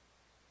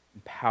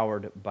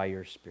 empowered by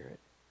your Spirit,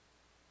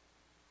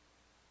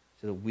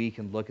 so that we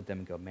can look at them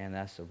and go, man,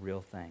 that's the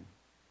real thing.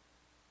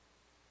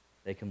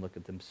 They can look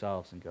at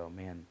themselves and go,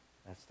 man,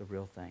 that's the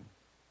real thing.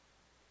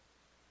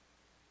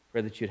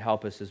 Pray that you'd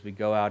help us as we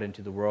go out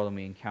into the world and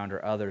we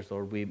encounter others.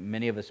 Lord,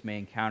 many of us may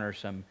encounter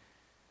some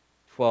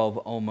 12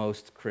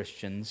 almost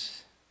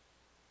Christians,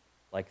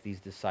 like these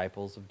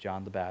disciples of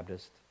John the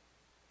Baptist.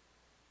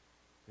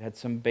 We had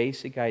some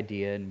basic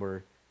idea and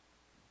were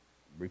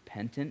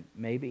repentant,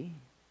 maybe.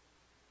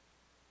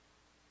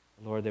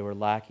 Lord, they were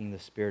lacking the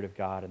Spirit of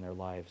God in their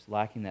lives,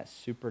 lacking that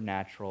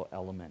supernatural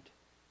element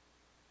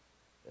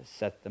that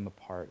set them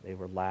apart. They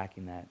were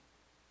lacking that.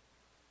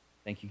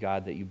 Thank you,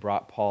 God, that you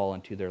brought Paul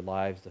into their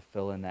lives to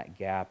fill in that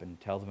gap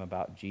and tell them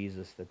about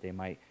Jesus, that they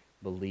might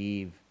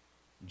believe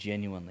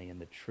genuinely in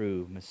the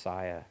true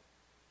Messiah.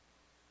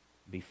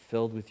 Be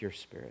filled with your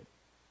Spirit.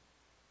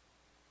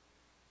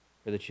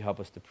 Pray that you help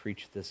us to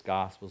preach this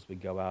gospel as we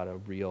go out, a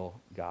real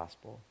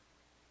gospel.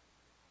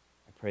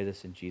 I pray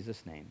this in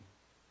Jesus' name.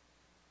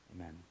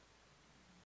 Amen.